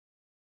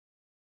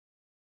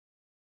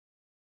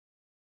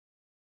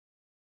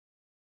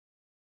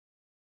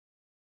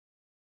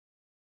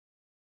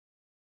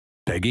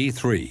Peggy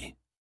 3.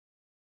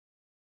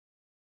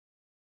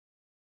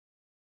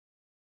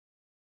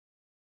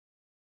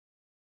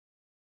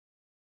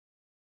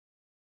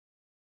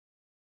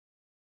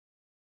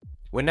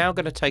 We're now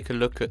going to take a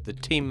look at the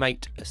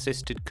teammate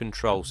assisted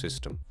control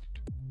system.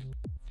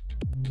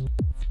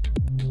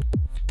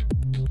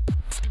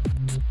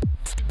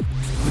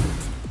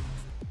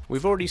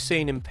 We've already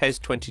seen in PES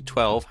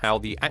 2012 how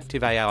the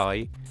active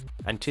AI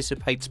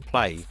anticipates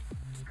play,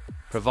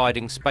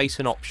 providing space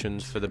and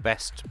options for the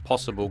best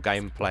possible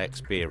gameplay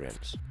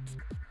experience.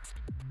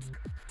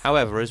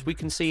 However, as we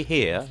can see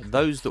here,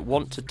 those that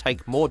want to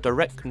take more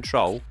direct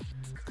control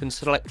can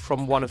select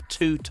from one of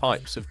two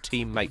types of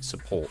teammate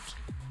support.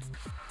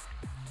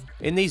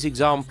 In these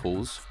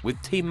examples, with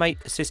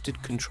teammate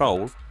assisted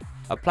control,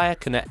 a player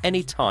can at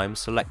any time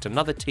select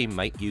another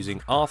teammate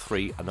using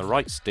R3 and the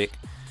right stick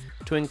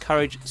to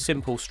encourage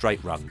simple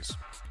straight runs.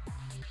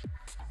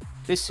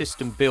 This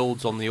system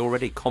builds on the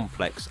already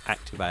complex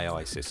active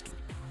AI system.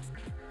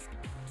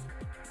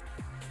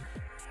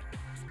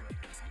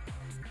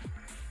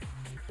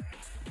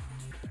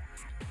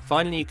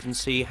 Finally, you can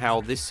see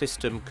how this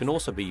system can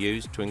also be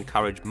used to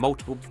encourage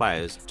multiple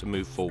players to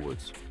move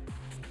forwards.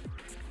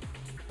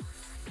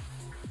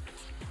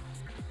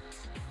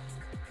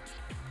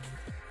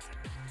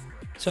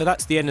 So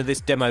that's the end of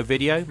this demo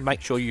video.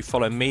 Make sure you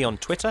follow me on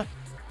Twitter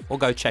or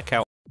go check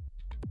out.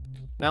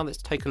 Now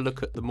let's take a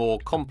look at the more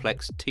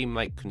complex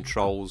teammate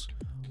controls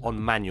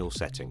on manual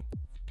setting.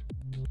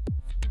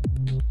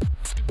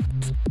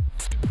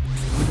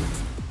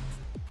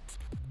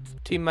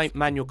 Teammate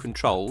manual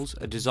controls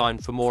are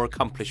designed for more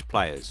accomplished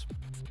players.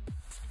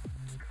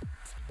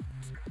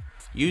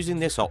 Using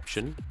this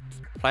option,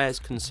 players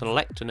can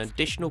select an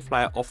additional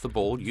player off the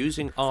ball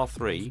using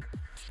R3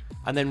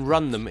 and then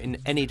run them in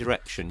any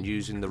direction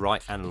using the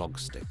right analog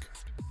stick.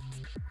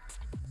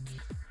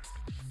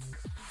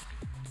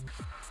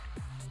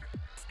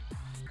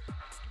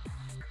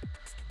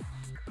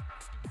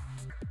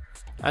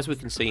 As we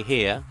can see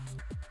here,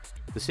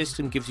 the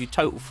system gives you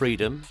total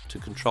freedom to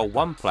control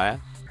one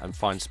player and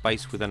find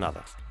space with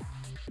another.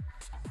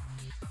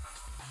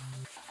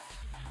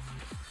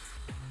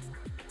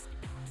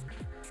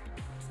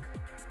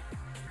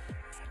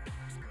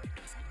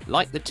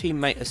 Like the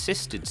teammate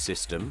assisted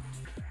system,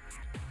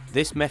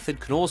 this method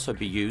can also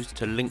be used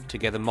to link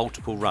together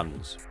multiple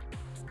runs.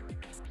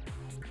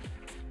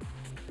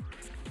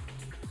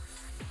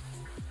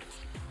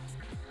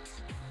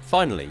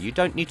 Finally, you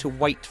don't need to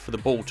wait for the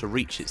ball to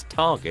reach its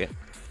target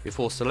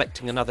before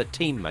selecting another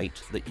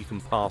teammate that you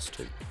can pass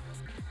to.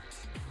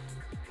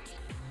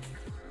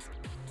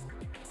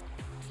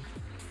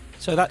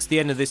 So that's the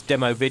end of this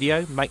demo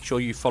video. Make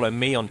sure you follow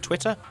me on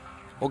Twitter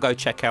or go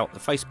check out the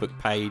Facebook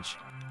page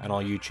and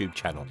our YouTube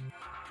channel.